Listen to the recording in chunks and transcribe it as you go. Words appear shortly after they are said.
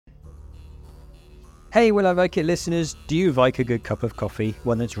Hey, Will I Like It listeners, do you like a good cup of coffee,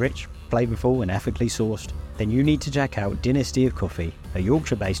 one that's rich, flavourful and ethically sourced? Then you need to check out Dynasty of Coffee, a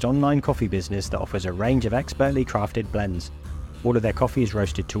Yorkshire-based online coffee business that offers a range of expertly crafted blends. All of their coffee is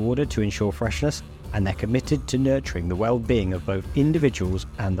roasted to order to ensure freshness, and they're committed to nurturing the well-being of both individuals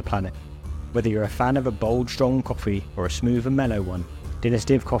and the planet. Whether you're a fan of a bold, strong coffee or a smooth and mellow one,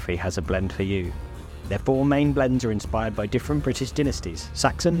 Dynasty of Coffee has a blend for you. Their 4 main blends are inspired by different British dynasties: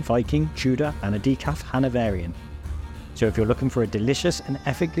 Saxon, Viking, Tudor and a decaf Hanoverian. So if you're looking for a delicious and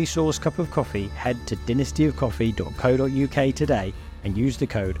ethically sourced cup of coffee, head to dynastyofcoffee.co.uk today and use the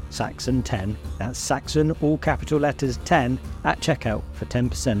code SAXON10, that's Saxon all capital letters 10, at checkout for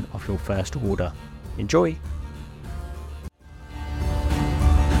 10% off your first order. Enjoy!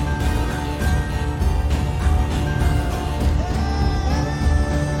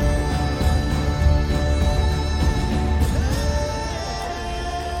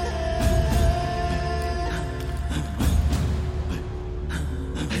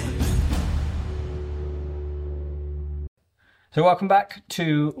 So welcome back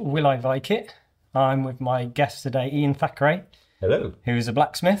to Will I Like It? I'm with my guest today, Ian Thackeray. Hello. Who is a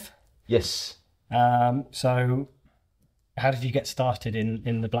blacksmith. Yes. So how did you get started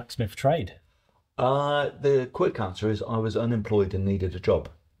in the blacksmith trade? The quick answer is I was unemployed and needed a job.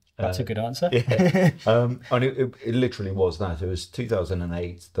 That's a good answer. Yeah. And it literally was that. It was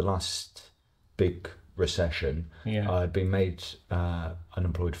 2008, the last big recession. Yeah. I'd been made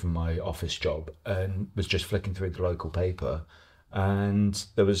unemployed from my office job and was just flicking through the local paper. And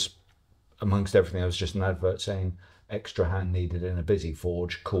there was, amongst everything, there was just an advert saying extra hand needed in a busy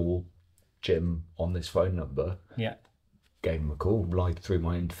forge, call Jim on this phone number. Yeah. Gave him a call, lied through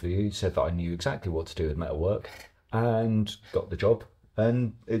my interview, said that I knew exactly what to do with metalwork and got the job.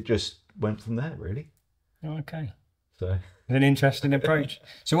 And it just went from there, really. Okay. So an interesting approach.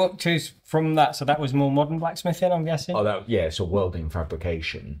 So what choose from that? So that was more modern blacksmithing, I'm guessing? So welding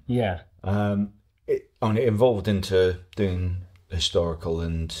fabrication. Yeah. It evolved into doing historical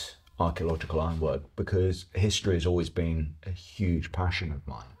and archaeological ironwork because history has always been a huge passion of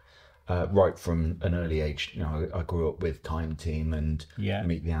mine. Right from an early age, I grew up with Time Team and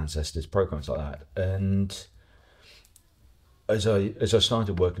Meet the Ancestors programs like that. And as I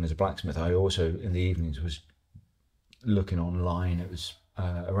started working as a blacksmith, I also in the evenings was looking online. It was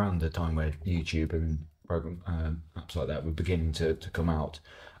around the time where YouTube and program apps like that were beginning to come out,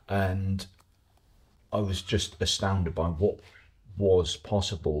 and I was just astounded by what was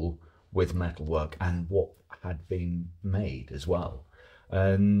possible with metalwork and what had been made as well.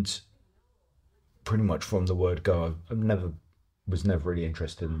 And pretty much from the word go, I was never really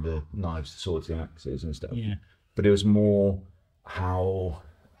interested in the knives, the swords, the axes and stuff. Yeah. But it was more how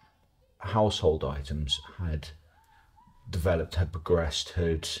household items had developed, had progressed,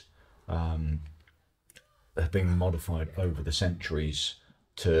 had been modified over the centuries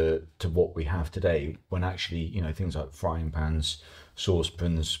to what we have today, when actually things like frying pans,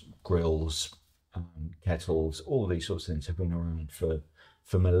 saucepans, grills, kettles, all of these sorts of things have been around for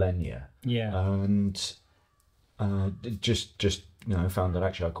millennia. And just found that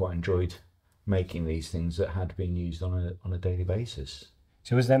actually I quite enjoyed making these things that had been used on a daily basis.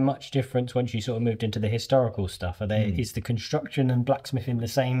 So was there much difference once you sort of moved into the historical stuff? Is the construction and blacksmithing the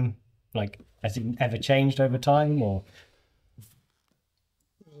same? Like, has it ever changed over time, or?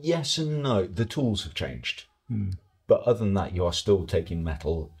 Yes and no. The tools have changed. But other than that, you are still taking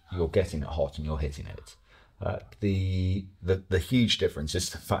metal, you're getting it hot and you're hitting it. The huge difference is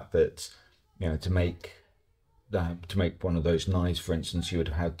the fact that, to make one of those knives, for instance, you would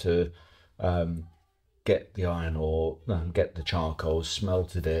have had to get the iron ore, get the charcoal,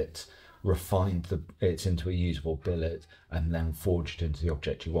 smelted it, refined it into a usable billet, and then forged it into the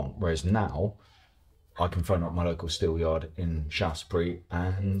object you want. Whereas now, I can phone up my local steel yard in Shaftesbury,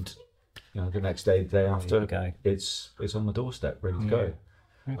 and the next day, the day after, it's on the doorstep, ready to go.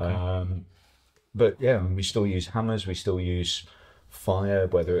 Okay. But we still use hammers, we still use fire,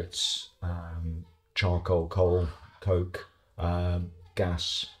 whether it's charcoal, coal, coke,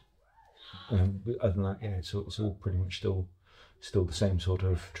 gas. Other than that, it's all pretty much still the same sort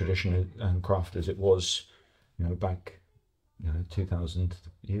of tradition and craft as it was, back 2,000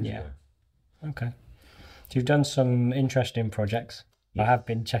 years ago. Okay. So you've done some interesting projects. I have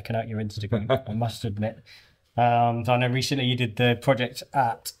been checking out your Instagram, I must admit. So I know recently you did the project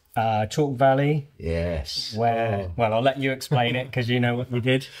at Chalk Valley. Yes. Well, I'll let you explain it because you know what you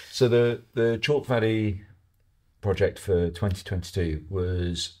did. So the Chalk Valley project for 2022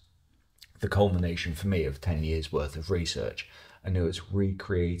 was the culmination for me of 10 years worth of research, and it was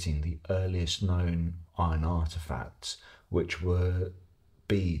recreating the earliest known iron artifacts, which were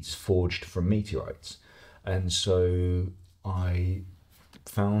beads forged from meteorites. And so I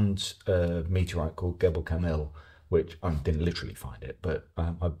found a meteorite called Gebel Kamil, which I didn't literally find it, but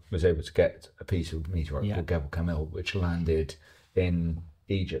I was able to get a piece of meteorite called Gebel Kamil, which landed in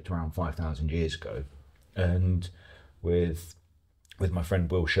Egypt around 5,000 years ago. And with my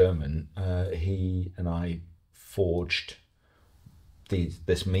friend Will Sherman, he and I forged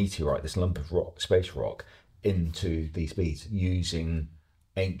this meteorite, this lump of rock, space rock, into these beads using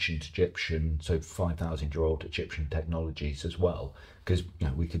ancient Egyptian, so 5,000-year-old Egyptian technologies as well, because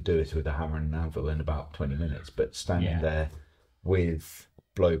we could do it with a hammer and an anvil in about 20 minutes, but standing there with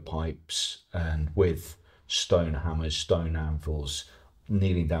blowpipes and with stone hammers, stone anvils,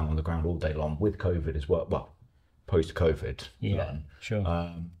 kneeling down on the ground all day long with COVID as well post-COVID then,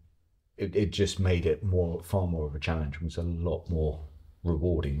 sure. It just made it far more of a challenge. It was a lot more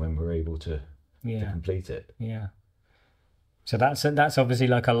rewarding when we were able to complete it. Yeah. So that's obviously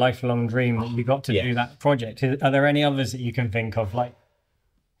like a lifelong dream that you got to do that project. Are there any others that you can think of? Like,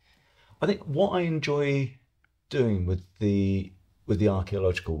 I think what I enjoy doing with the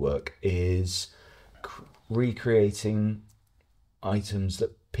archaeological work is recreating items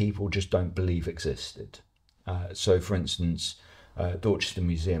that people just don't believe existed. So, for instance, Dorchester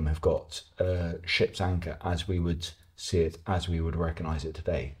Museum have got a ship's anchor as we would see it, as we would recognise it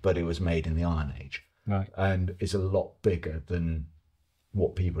today, but it was made in the Iron Age. Right. And is a lot bigger than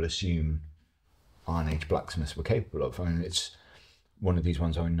what people assume Iron Age blacksmiths were capable of. I mean, it's one of these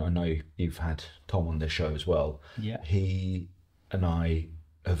ones. I know you've had Tom on this show as well. Yeah. He and I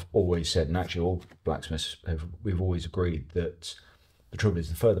have always said, and actually all blacksmiths we've always agreed that the trouble is,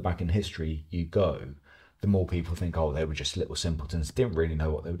 the further back in history you go, the more people think, oh, they were just little simpletons, didn't really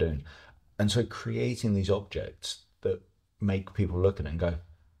know what they were doing. And so creating these objects that make people look at it and go,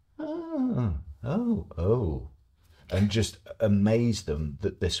 oh, and just amaze them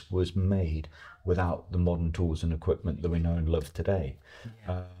that this was made without the modern tools and equipment that we know and love today.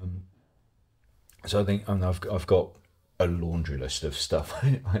 Yeah. So I think I've got a laundry list of stuff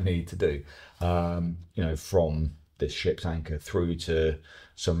I need to do, from this ship's anchor through to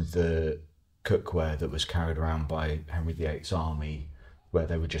some of the cookware that was carried around by Henry VIII's army, where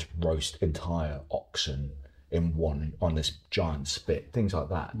they would just roast entire oxen on this giant spit, things like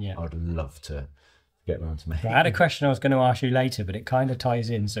that. Yeah. I'd love to get around to making. I had a question I was going to ask you later, but it kind of ties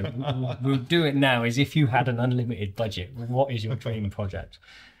in, so we'll do it now. Is if you had an unlimited budget, what is your dream project?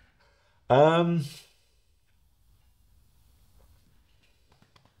 We'll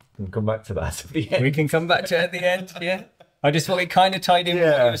come back to that at the end. We can come back to it at the end, yeah. I just thought it kind of tied in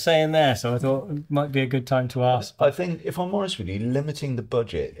with what you were saying there, so I thought it might be a good time to ask. I think, if I'm honest with you, limiting the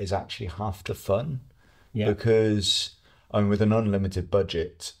budget is actually half the fun. Yeah. Because with an unlimited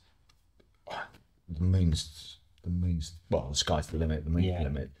budget, the sky's the limit, the moon's the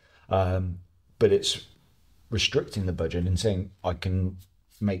limit. But it's restricting the budget and saying, I can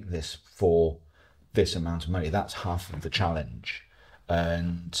make this for this amount of money. That's half of the challenge.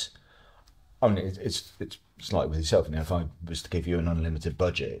 And it's like with yourself, if I was to give you an unlimited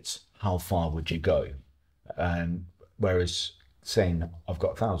budget, how far would you go? And whereas saying I've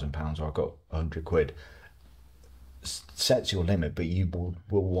got £1,000 or I've got £100 sets your limit, but you will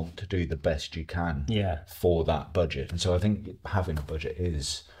want to do the best you can for that budget. And so I think having a budget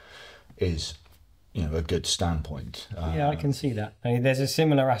is a good standpoint. I can see that. I mean, there's a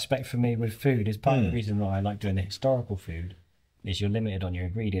similar aspect for me with food. Is part of the reason why I like doing the historical food is you're limited on your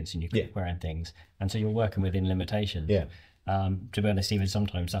ingredients and your cookware and things, and so you're working within limitations. To be honest, even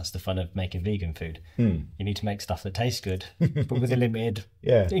sometimes that's the fun of making vegan food. You need to make stuff that tastes good, but with the limited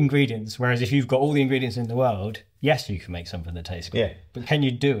ingredients. Whereas if you've got all the ingredients in the world, yes, you can make something that tastes good. But can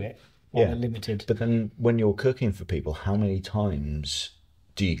you do it on a limited? But then when you're cooking for people, how many times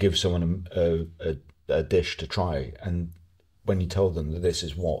do you give someone a dish to try? And when you tell them that this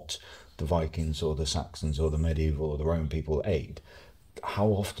is what the Vikings or the Saxons or the medieval or the Roman people ate, how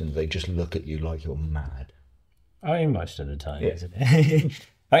often do they just look at you like you're mad? I mean, most of the time, isn't it?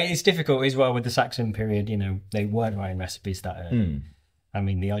 I mean, it's difficult as well with the Saxon period. They weren't writing recipes that early. I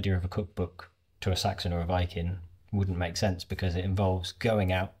mean, the idea of a cookbook to a Saxon or a Viking wouldn't make sense because it involves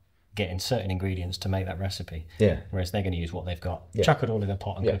going out, getting certain ingredients to make that recipe. Whereas they're going to use what they've got, chuck it all in a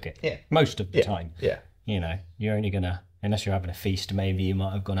pot and cook it. Most of the time. You're only going to, unless you're having a feast, maybe you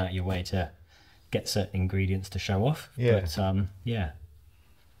might have gone out your way to get certain ingredients to show off. But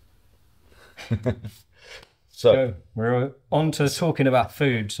So we're on to talking about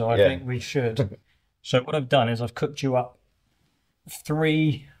food, so I think we should. So what I've done is I've cooked you up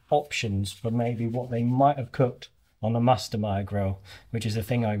 3 options for maybe what they might have cooked on the Mastermire grill, which is the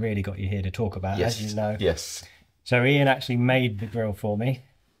thing I really got you here to talk about, as you know. Yes. So Ian actually made the grill for me.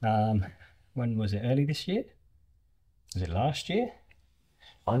 When was it? Early this year? Was it last year?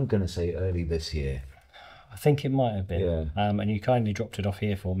 I'm going to say early this year. I think it might have been. Yeah. And you kindly dropped it off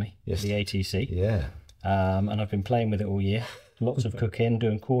here for me, Yes. the ATC. Yeah. And I've been playing with it all year. Lots of cooking,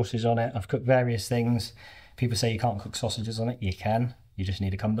 doing courses on it. I've cooked various things. People say you can't cook sausages on it. You can. You just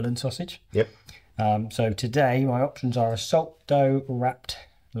need a Cumberland sausage. Yep. So today my options are a salt dough wrapped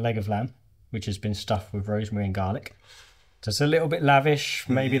leg of lamb, which has been stuffed with rosemary and garlic. So it's a little bit lavish.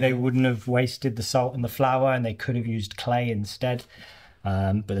 Maybe they wouldn't have wasted the salt and the flour and they could have used clay instead.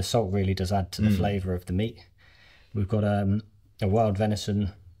 But the salt really does add to the flavour of the meat. We've got a wild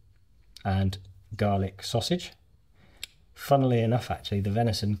venison and garlic sausage. Funnily enough, actually, the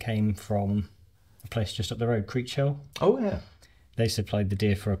venison came from a place just up the road, Creech Hill. Oh, yeah. They supplied the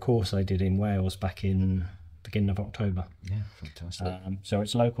deer for a course I did in Wales back in beginning of October. Yeah, fantastic. So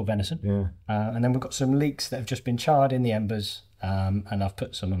it's local venison. Yeah. And then we've got some leeks that have just been charred in the embers, and I've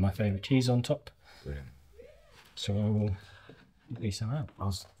put some of my favourite cheese on top. Brilliant. So I will leave some out.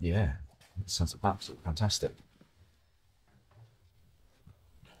 Yeah, it sounds absolutely fantastic.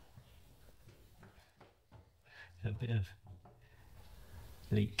 A bit of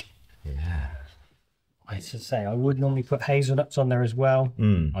leek. Yeah. I should say, I would normally put hazelnuts on there as well.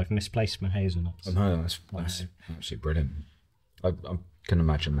 I've misplaced my hazelnuts. No, that's absolutely brilliant. I can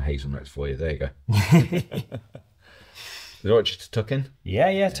imagine the hazelnuts for you. There you go. Is it right just to tuck in?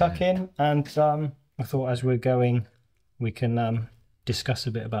 Yeah, tuck in. And I thought as we're going, we can discuss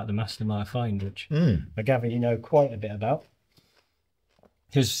a bit about the Mastermire find, which I gather you know quite a bit about.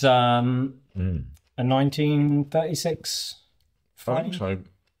 It's a 1936 I think find. so.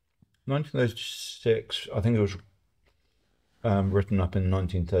 1936, I think it was written up in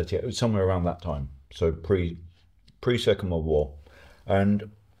 1938. It was somewhere around that time, so pre-Second World War. And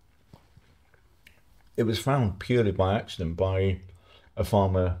it was found purely by accident by a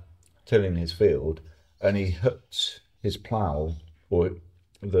farmer tilling his field, and he hooked his plough, or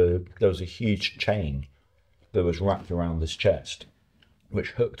there was a huge chain that was wrapped around his chest,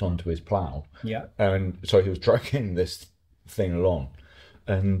 which hooked onto his plough. Yeah. And so he was dragging this thing along,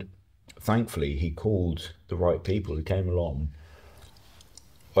 and thankfully he called the right people who came along,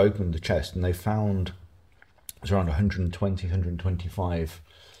 opened the chest, and they found it was around 120, 125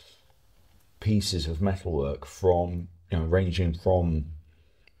 pieces of metalwork from, ranging from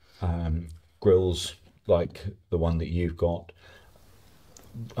grills like the one that you've got,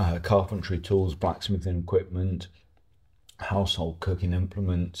 carpentry tools, blacksmithing equipment, household cooking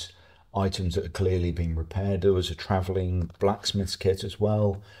implements, items that are clearly being repaired. There was a travelling blacksmith's kit as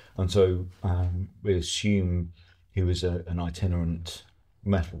well, and so we assume he was an itinerant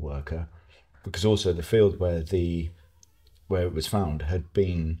metal worker, because also the field where it was found had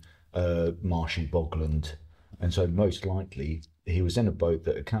been marshy bogland, and so most likely he was in a boat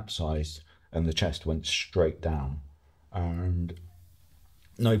that had capsized and the chest went straight down, and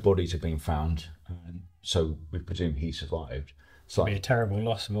no bodies have been found, so we presume he survived. So It'd be a terrible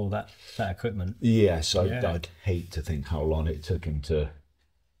loss of all that equipment. yes, Yeah. I'd hate to think how long it took him to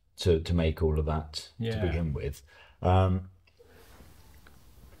make all of that to Yeah. begin with.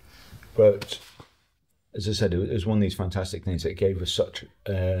 But as I said, it was one of these fantastic things that gave us such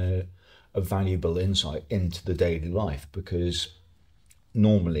a valuable insight into the daily life, because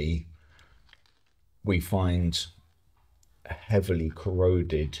normally we find heavily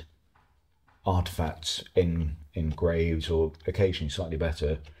corroded artifacts in graves, or occasionally slightly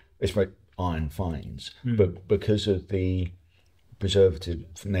better, it's like iron finds. But because of the preservative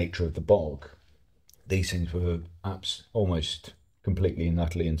nature of the bog, these things were almost completely and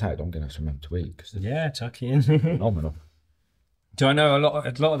utterly intact. I'm going to have to remember to eat, because they're Yeah, tuck in. phenomenal. Do I know a lot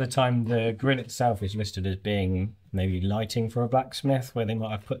of the time the grill itself is listed as being maybe lighting for a blacksmith, where they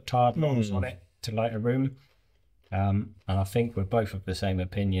might have put tarred logs on it to light a room. And I think we're both of the same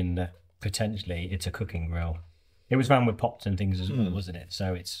opinion that potentially it's a cooking grill. It was found with pots and things as well, wasn't it?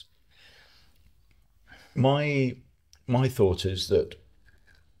 So it's My thought is that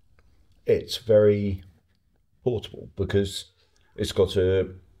it's very portable, because it's got a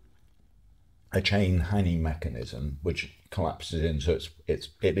chain hanging mechanism which collapses in, so it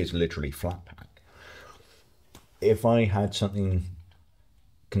is literally flat pack. If I had something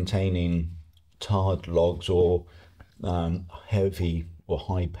containing tarred logs or heavy or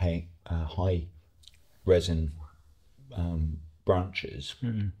high resin branches,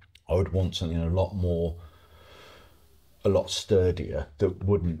 I would want something a lot sturdier, that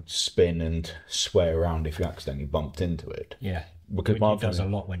wouldn't spin and sway around if you accidentally bumped into it. yeah, Because which it does a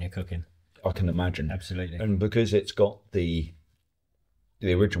lot when you're cooking. I can imagine. Absolutely. And because it's got the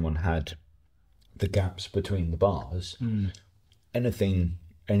original one had the gaps between the bars,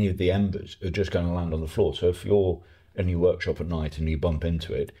 any of the embers are just going to land on the floor. So if you're in your workshop at night and you bump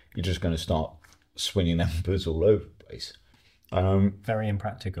into it, you're just going to start swinging embers all over the place. Very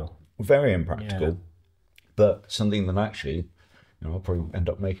impractical. Very impractical, Yeah. but something that actually, I'll probably end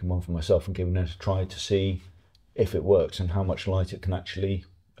up making one for myself and giving it a try to see if it works and how much light it can actually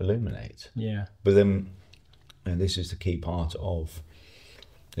illuminate. Yeah. But then, and this is the key part of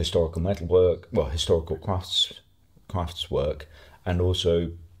historical metalwork, well, historical crafts work, and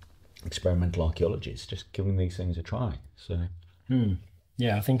also experimental archaeology. It's just giving these things a try. So,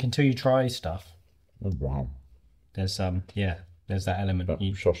 Yeah, I think until you try stuff, oh, wow, there's there's that element. that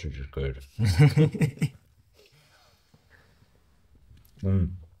You, sausage is good.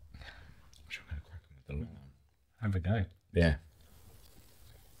 have a go. Yeah.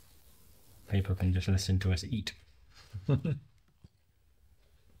 People can just listen to us eat. Because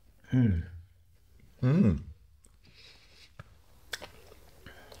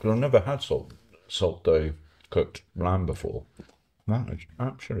I've never had salt dough cooked lamb before. That is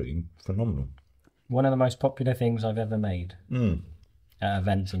absolutely phenomenal. One of the most popular things I've ever made at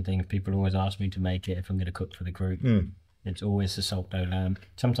events and things. People always ask me to make it if I'm going to cook for the group. It's always the salt dough lamb.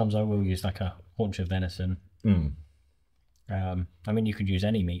 Sometimes I will use like a haunch of venison. I mean, you could use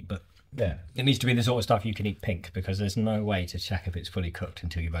any meat, but Yeah. it needs to be the sort of stuff you can eat pink, because there's no way to check if it's fully cooked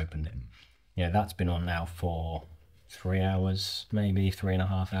until you've opened it. Yeah, that's been on now for 3 hours, maybe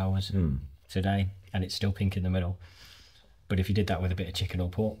 3.5 hours today, and it's still pink in the middle. But if you did that with a bit of chicken or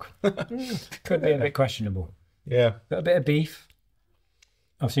pork, could be a bit questionable. Yeah. But a bit of beef.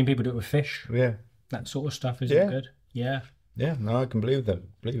 I've seen people do it with fish. Yeah. That sort of stuff is Yeah. good. Yeah. Yeah. No, I can believe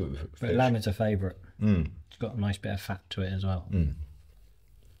that. Believe it with But fish. lamb is a favourite. It's got a nice bit of fat to it as well.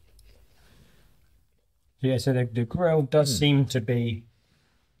 Yeah, so the grill does seem to be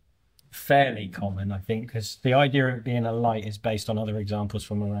fairly common, I think, because the idea of it being a light is based on other examples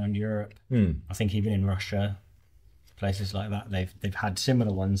from around Europe. I think even in Russia, places like that, they've had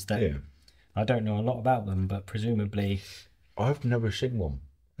similar ones that Yeah. I don't know a lot about them, but presumably, I've never seen one,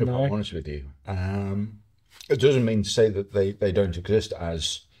 if No. I'm honest with you. It doesn't mean to say that they don't exist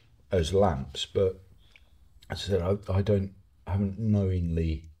as lamps, but as I said, I haven't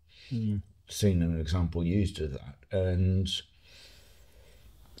knowingly seen an example used of that, and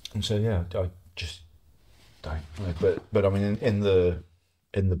so yeah, I just don't know. But I mean, in the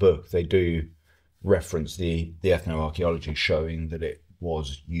book, they do reference the ethnoarchaeology showing that it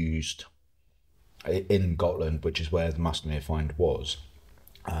was used in Gotland, which is where the Mastemir find was,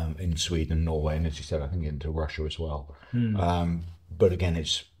 in Sweden, Norway, and as you said, I think into Russia as well. But again,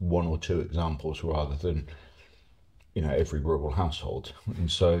 it's one or two examples rather than every rural household.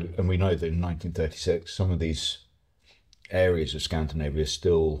 And we know that in 1936, some of these areas of Scandinavia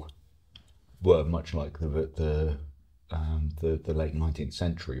still were much like the late 19th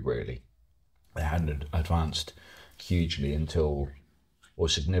century. Really, they hadn't advanced hugely or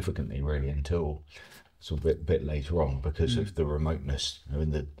significantly really until sort of a bit later on, because of the remoteness.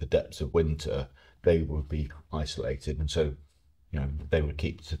 In the depths of winter, they would be isolated, and so they would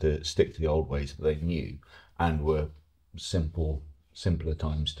stick to the old ways that they knew, and were simpler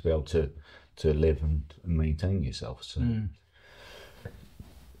times to be able to live and maintain yourself. So,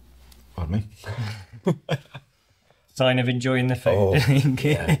 pardon me. sign of enjoying the food. Oh,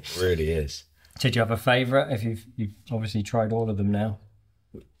 yeah, it really is. Did you have a favourite? If you've obviously tried all of them now.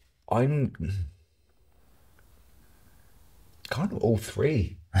 I'm kind of all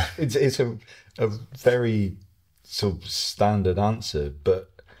three. It's a very sort of standard answer, but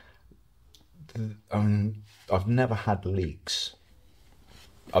I've never had leeks.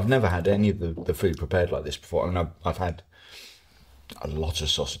 I've never had any of the food prepared like this before. I mean, I've had a lot of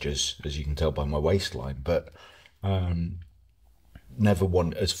sausages, as you can tell by my waistline, but never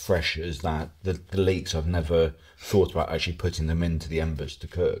one as fresh as that. The leeks, I've never thought about actually putting them into the embers to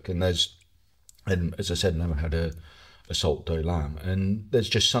cook. And as I said, never had a salt dough lamb. And there's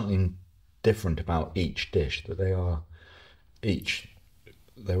just something different about each dish, that they're all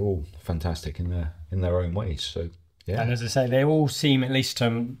fantastic in their own ways. So yeah. And as I say, they all seem, at least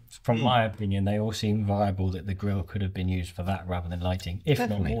from my opinion, they all seem viable, that the grill could have been used for that rather than lighting, if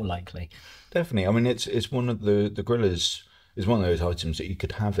Definitely. not more likely. Definitely. I mean, it's one of the grill is one of those items that you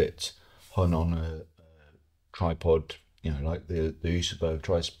could have it hung on a tripod, like the Usaberg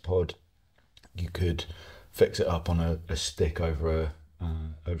tripod. You could fix it up on a stick over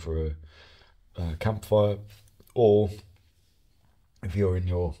a campfire, or if you're in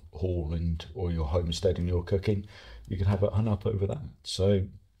your hall or your homestead and you're cooking, you can have it hung up over that. So,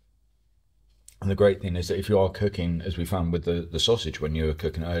 and the great thing is that if you are cooking, as we found with the sausage when you were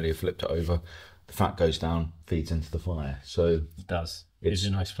cooking it earlier, flipped it over, the fat goes down, feeds into the fire. So It does. It's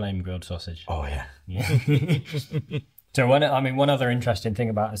a nice flame grilled sausage. oh yeah, Yeah. So one other interesting thing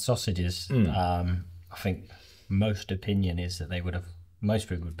about a sausage is, I think most opinion is that most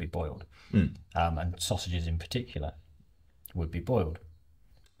food would be boiled, and sausages in particular would be boiled.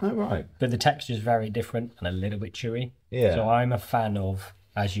 oh right, But the texture is very different and a little bit chewy. Yeah. So I'm a fan of,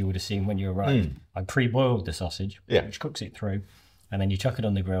 as you would have seen when you arrived, I pre-boiled the sausage, Yeah. which cooks it through, and then you chuck it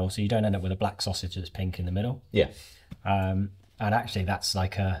on the grill so you don't end up with a black sausage that's pink in the middle. yeah, And actually, that's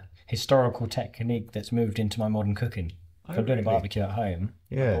like a historical technique that's moved into my modern cooking. If I'm doing a barbecue at home,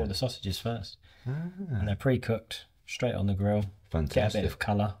 I Yeah. boil the sausages first. And they're pre-cooked, straight on the grill. Get a fantastic. bit of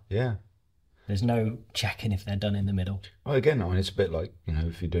colour. Yeah. There's no checking if they're done in the middle. Well, again, I mean, it's a bit like, you know,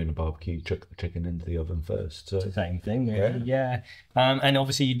 if you're doing a barbecue, you chuck the chicken into the oven first. So Same thing, really. Yeah. And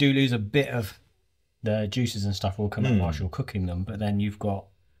obviously, you do lose a bit of the juices and stuff will come out whilst you're cooking them, but then you've got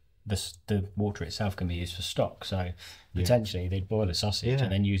the water itself can be used for stock. So potentially, they'd boil a sausage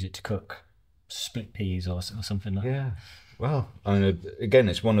and then use it to cook split peas or something like that. yeah. Well, I mean, again,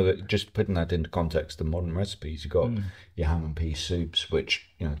 it's one of the, just putting that into context, the modern recipes, you've got your ham and pea soups, which,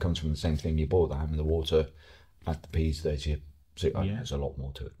 you know, comes from the same thing. You boil the ham in the water, add the peas, there's your soup. I mean, there's a lot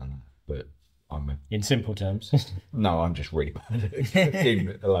more to it than that, but In simple terms. no, I'm just really bad at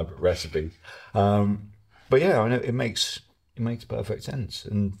cooking elaborate recipes. But yeah, I know it makes perfect sense.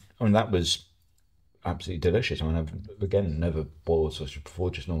 And I mean, that was absolutely delicious. I mean, I've, again, never boiled sausage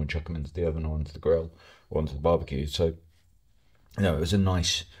before, just normally chuck them into the oven or onto the grill or onto the barbecue. So, you know, it was a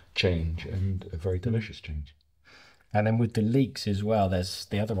nice change and a very delicious change. And then with the leeks as well, there's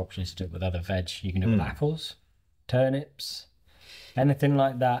the other options to do it with other veg. You can do it with apples, turnips, anything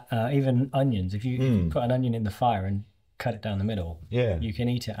like that. Even onions. If you put an onion in the fire and cut it down the middle, you can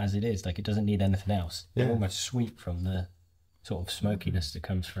eat it as it is. Like, it doesn't need anything else. It's almost sweet from the sort of smokiness that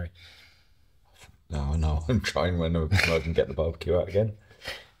comes through. No, I'm trying when I can get the barbecue out again.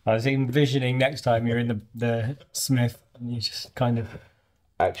 I was envisioning next time you're in the Smith and you just kind of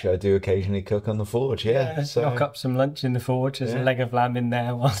Actually, I do occasionally cook on the forge, so knock up some lunch in the forge. There's a leg of lamb in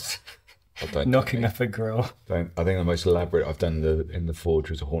there whilst knocking up a grill. I think the most elaborate I've done in the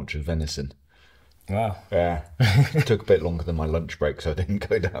forge was a haunch of venison. Wow. Yeah, it took a bit longer than my lunch break, so it didn't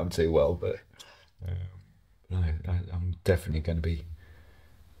go down too well. But no, I'm definitely going to be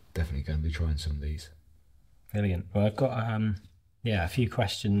trying some of these. Brilliant. Well, I've got a few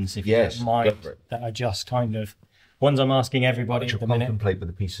questions if Yes, you don't mind, go for it. that are just kind of ones I'm asking everybody at the minute. Contemplate with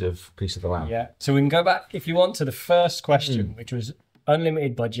a piece of the lamb. Yeah. So we can go back if you want to the first question, which was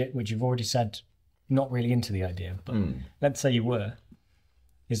unlimited budget, which you've already said not really into the idea, but let's say you were.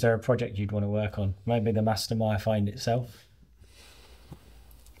 Is there a project you'd want to work on? Maybe the mastermind itself?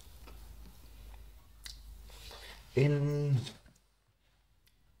 In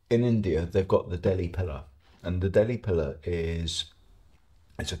India, they've got the Delhi pillar, and the Delhi pillar it's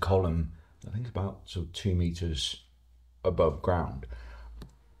a column, I think about sort of 2 meters above ground,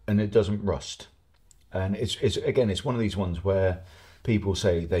 and it doesn't rust. And it's one of these ones where people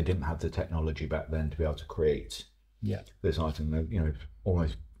say they didn't have the technology back then to be able to create this item. You know,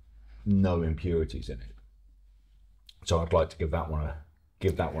 almost no impurities in it. So I'd like to give that one,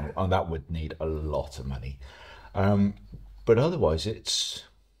 and that would need a lot of money. But otherwise, it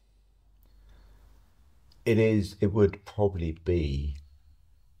would probably be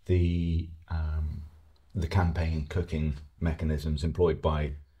the campaign cooking mechanisms employed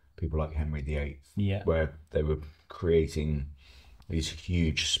by people like Henry VIII, where they were creating these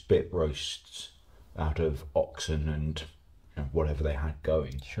huge spit roasts out of oxen and whatever they had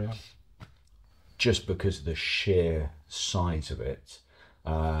going. Sure. Just because of the sheer size of it,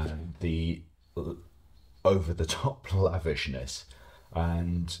 the over-the-top lavishness,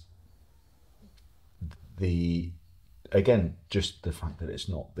 and just the fact that it's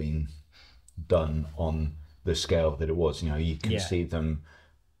not been done on the scale that it was. You can see them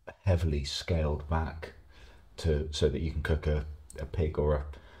heavily scaled back so that you can cook a pig or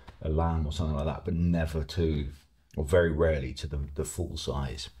a lamb or something like that, but never or very rarely to the full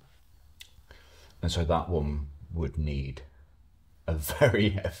size. And so that one would need a very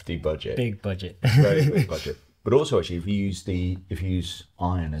hefty budget. Big budget. Very big budget. But also, actually, if you use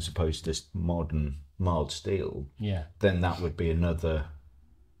iron as opposed to modern mild steel, then that would be another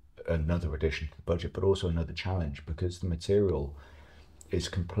addition to the budget, but also another challenge because the material is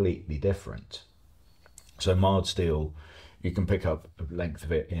completely different. So mild steel, you can pick up a length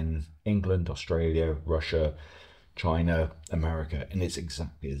of it in England, Australia, Russia, China, America, and it's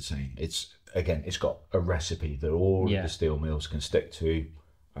exactly the same. It's got a recipe that all of the steel mills can stick to,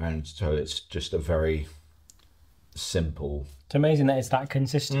 and so it's just a very simple. It's amazing that it's that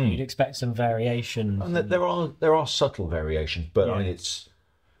consistent. You'd expect some variation. And there are subtle variations, but I mean, it's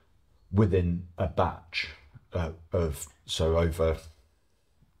within a batch of over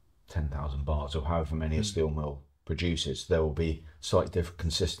 10,000 bars or however many a steel mill produces. There will be slight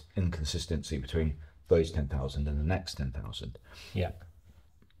inconsistency between those 10,000 and the next 10,000. Yeah.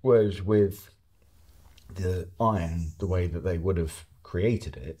 Whereas with the iron, the way that they would have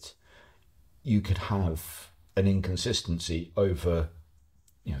created it, you could have an inconsistency over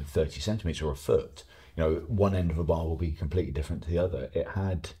 30 centimeters or a foot. One end of a bar will be completely different to the other.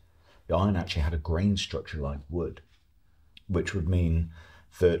 The iron actually had a grain structure like wood, which would mean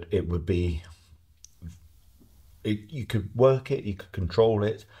that it would be, you could work it, you could control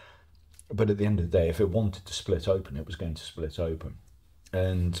it, but at the end of the day, if it wanted to split open, it was going to split open.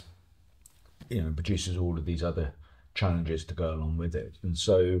 And produces all of these other challenges to go along with it. And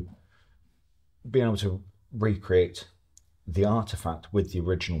so being able to recreate the artifact with the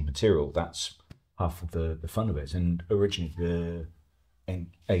original material, that's half of the fun of it. And originally the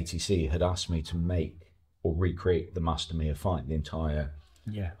ATC had asked me to make or recreate the Master Mia fight, the entire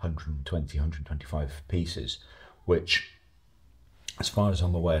 120, 125 pieces, which, as far as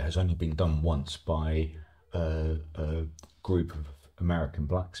I'm aware, has only been done once by a group of American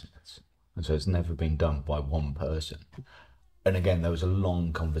blacksmiths. And so it's never been done by one person. And again, there was a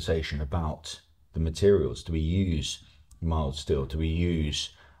long conversation about the materials. Do we use mild steel? Do we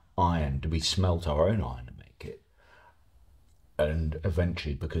use iron? Do we smelt our own iron and make it? And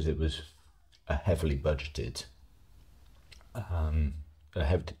eventually, because it was a heavily budgeted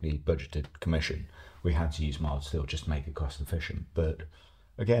commission, we had to use mild steel just to make it cost efficient. But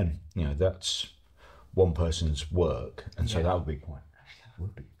again, that's one person's work, and so that would be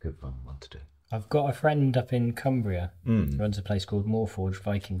a good fun one to do. I've got a friend up in Cumbria who runs a place called Moorforge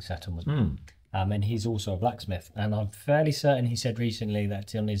Viking Settlement, and he's also a blacksmith. And I'm fairly certain he said recently that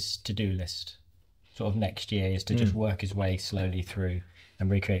it's on his to-do list, sort of next year, is to just work his way slowly through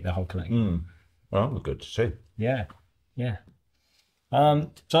and recreate the whole collection. Well, that was good to see. Yeah.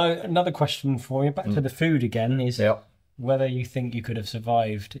 So another question for you, back to the food again, is whether you think you could have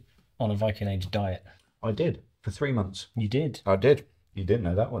survived on a Viking Age diet. I did, for 3 months. You did? I did. You didn't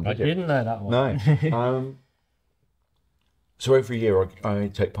know that one, did you? I didn't know that one. No. So every year I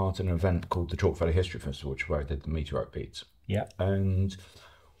take part in an event called the Chalk Valley History Festival, which is where I did the meteorite beats. Yeah. And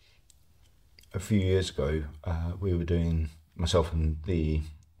a few years ago, we were doing, myself and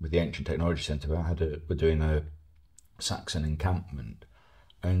with the Ancient Technology Centre, we're doing a Saxon encampment.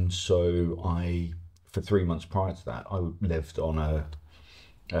 And so for 3 months prior to that, I lived on a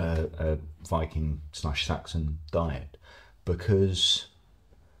Viking / Saxon diet, because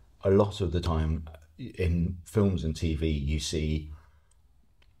a lot of the time in films and TV you see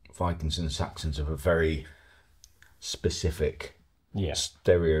Vikings and Saxons of a very specific,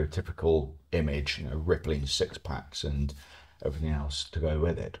 stereotypical image, rippling six packs and everything else to go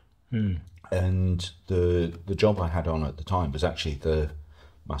with it. And the job I had on at the time was actually the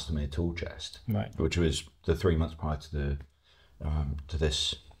Master Mia tool chest, which was the 3 months prior to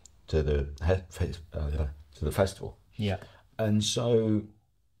the festival. Yeah. And so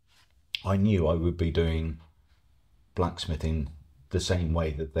I knew I would be doing blacksmithing the same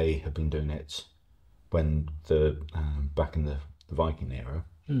way that they had been doing it when back in the Viking era.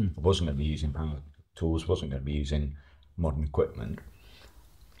 I wasn't going to be using power tools, wasn't going to be using modern equipment.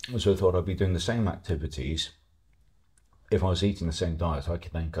 So I thought I'd be doing the same activities. If I was eating the same diet, I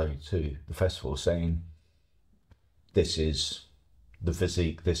could then go to the festival saying, this is the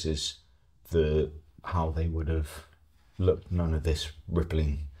physique, this is how they would have looked, none of this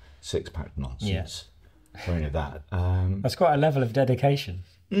rippling six-pack nonsense or any of that. That's quite a level of dedication.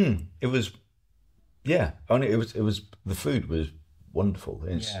 It was, and it was the food was wonderful.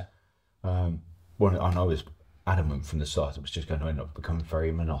 And I was adamant from the start it was just going to end up becoming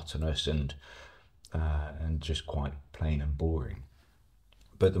very monotonous and just quite plain and boring.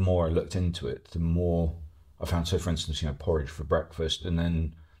 But the more I looked into it, the more I found. So, for instance, porridge for breakfast, and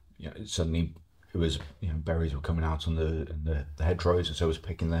then suddenly it was berries were coming out on the hedgerows, and so I was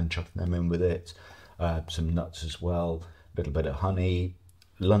picking them, chucking them in with it. Some nuts as well, a little bit of honey.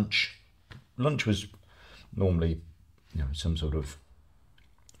 Lunch was normally some sort of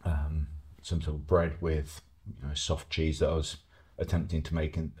bread with soft cheese that I was attempting to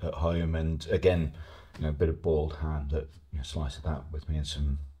make at home, and again a bit of boiled ham that slice of that with me,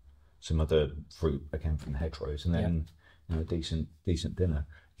 and some other fruit again from the hedgerows, and then a decent dinner.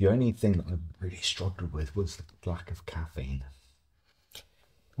 The only thing that I really struggled with was the lack of caffeine.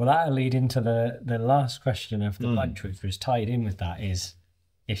 Well, that'll lead into the last question of the bunch, which was tied in with that, is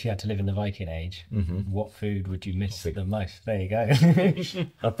if you had to live in the Viking Age, what food would you miss the most? There you go.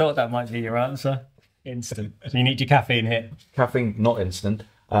 I thought that might be your answer. Instant. So you need your caffeine hit. Caffeine, not instant.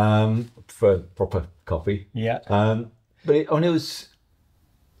 For proper coffee. Yeah. But it was.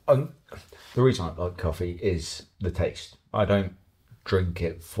 The reason I like coffee is the taste. I don't drink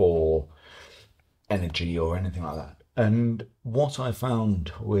it for energy or anything like that. And what I found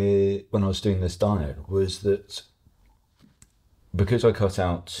when I was doing this diet was that because I cut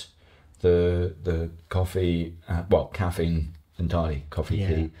out the coffee, caffeine entirely,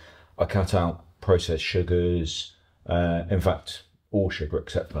 tea, I cut out processed sugars, in fact, all sugar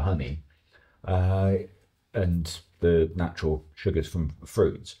except for honey, and the natural sugars from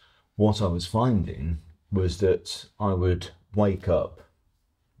fruits. What I was finding was that I would wake up,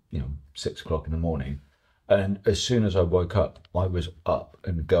 6 o'clock in the morning, and as soon as I woke up, I was up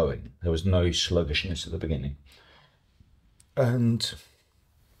and going. There was no sluggishness at the beginning. And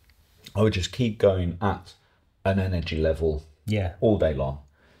I would just keep going at an energy level all day long.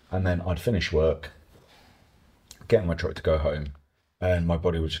 And then I'd finish work, get in my truck to go home, and my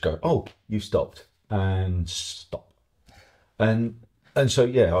body would just go, "Oh, you stopped," and stop. And so,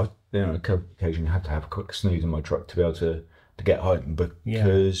 I occasionally had to have a quick snooze in my truck to be able to get home,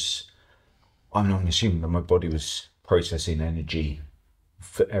 because I'm assuming that my body was processing energy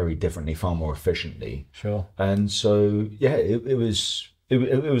very differently, far more efficiently. Sure. And so, it was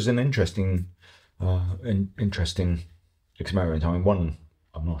an interesting experiment. I mean,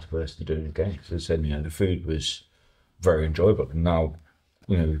 I'm not averse to doing it again. As I said, the food was very enjoyable. And now,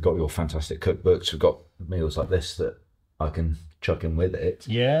 we've got your fantastic cookbooks. We've got meals like this that I can chuck in with it.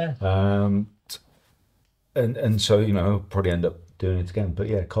 Yeah. And so, I'll probably end up doing it again.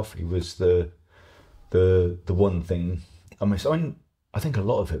 But coffee was the one thing I missed. I think a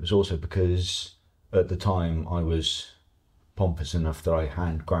lot of it was also because at the time I was pompous enough that I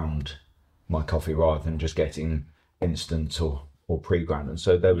hand ground my coffee rather than just getting instant or pre-ground, and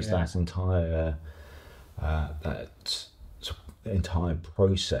so there was that entire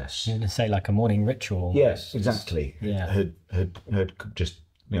process. You're going to say like a morning ritual? Yes, exactly. Yeah, had just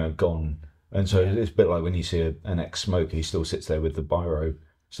gone, and so it's a bit like when you see an ex-smoker who still sits there with the biro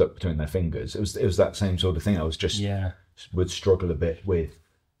stuck between their fingers. It was that same sort of thing. I was just would struggle a bit with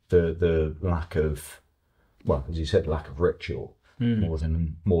the lack of, well, as you said, lack of ritual more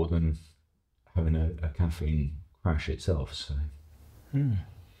than having a caffeine crash itself.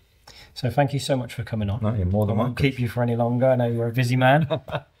 So thank you so much for coming on. No, you're more than welcome. I won't keep you for any longer. I know you're a busy man.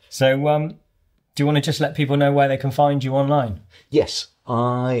 So do you want to just let people know where they can find you online? Yes,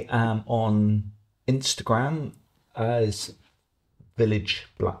 I am on Instagram as Village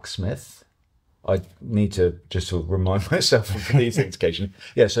Blacksmith. I need to just sort of remind myself of these things occasionally.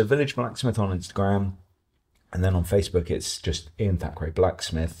 So Village Blacksmith on Instagram, and then on Facebook it's just Ian Thackeray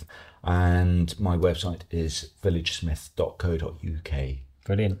Blacksmith, and my website is villagesmith.co.uk.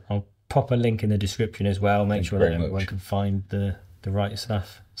 Brilliant. I'll pop a link in the description as well. Make sure that everyone can find the right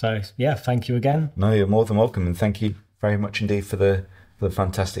stuff. So thank you again. No, you're more than welcome, and thank you very much indeed for the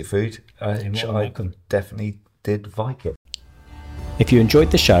fantastic food. I definitely did like it. If you enjoyed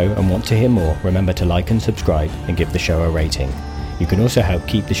the show and want to hear more, remember to like and subscribe and give the show a rating. You can also help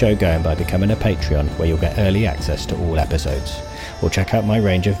keep the show going by becoming a Patreon, where you'll get early access to all episodes. Or check out my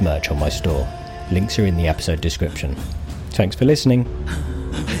range of merch on my store. Links are in the episode description. Thanks for listening.